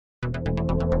I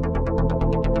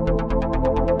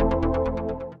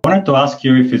wanted to ask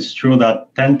you if it's true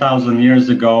that 10,000 years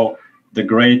ago, the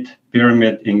Great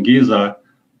Pyramid in Giza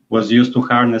was used to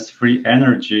harness free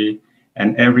energy,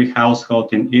 and every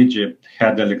household in Egypt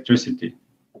had electricity.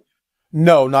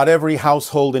 No, not every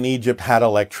household in Egypt had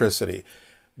electricity.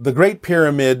 The Great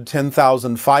Pyramid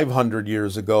 10,500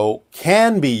 years ago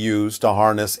can be used to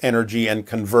harness energy and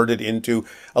convert it into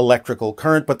electrical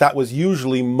current, but that was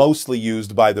usually mostly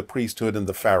used by the priesthood and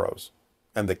the pharaohs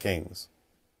and the kings.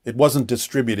 It wasn't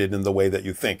distributed in the way that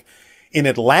you think. In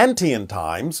Atlantean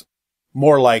times,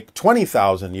 more like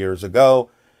 20,000 years ago,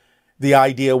 the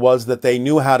idea was that they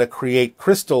knew how to create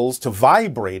crystals to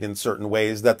vibrate in certain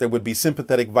ways, that there would be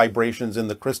sympathetic vibrations in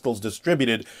the crystals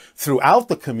distributed throughout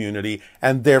the community,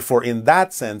 and therefore, in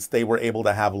that sense, they were able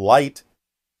to have light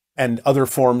and other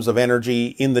forms of energy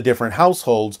in the different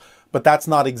households. But that's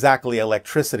not exactly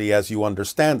electricity as you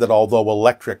understand it, although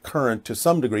electric current to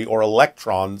some degree, or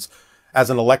electrons,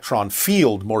 as an electron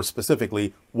field more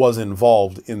specifically, was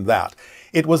involved in that.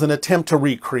 It was an attempt to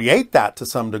recreate that to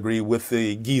some degree with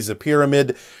the Giza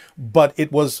pyramid, but it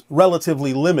was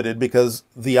relatively limited because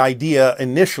the idea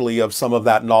initially of some of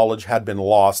that knowledge had been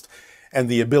lost, and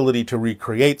the ability to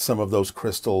recreate some of those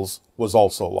crystals was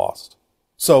also lost.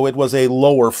 So it was a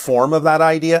lower form of that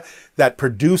idea that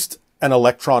produced an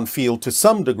electron field to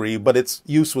some degree, but its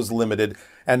use was limited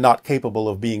and not capable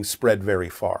of being spread very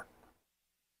far.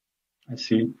 I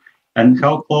see. And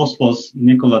how close was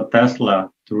Nikola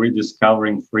Tesla to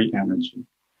rediscovering free energy?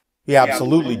 He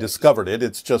absolutely discovered it.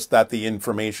 It's just that the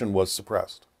information was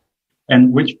suppressed.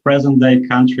 And which present-day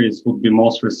countries would be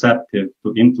most receptive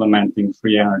to implementing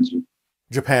free energy?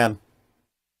 Japan.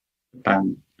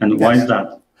 Japan. And why is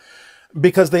that?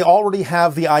 Because they already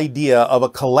have the idea of a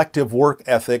collective work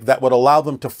ethic that would allow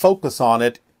them to focus on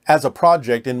it as a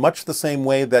project in much the same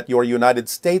way that your United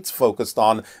States focused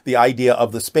on the idea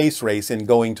of the space race in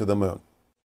going to the moon.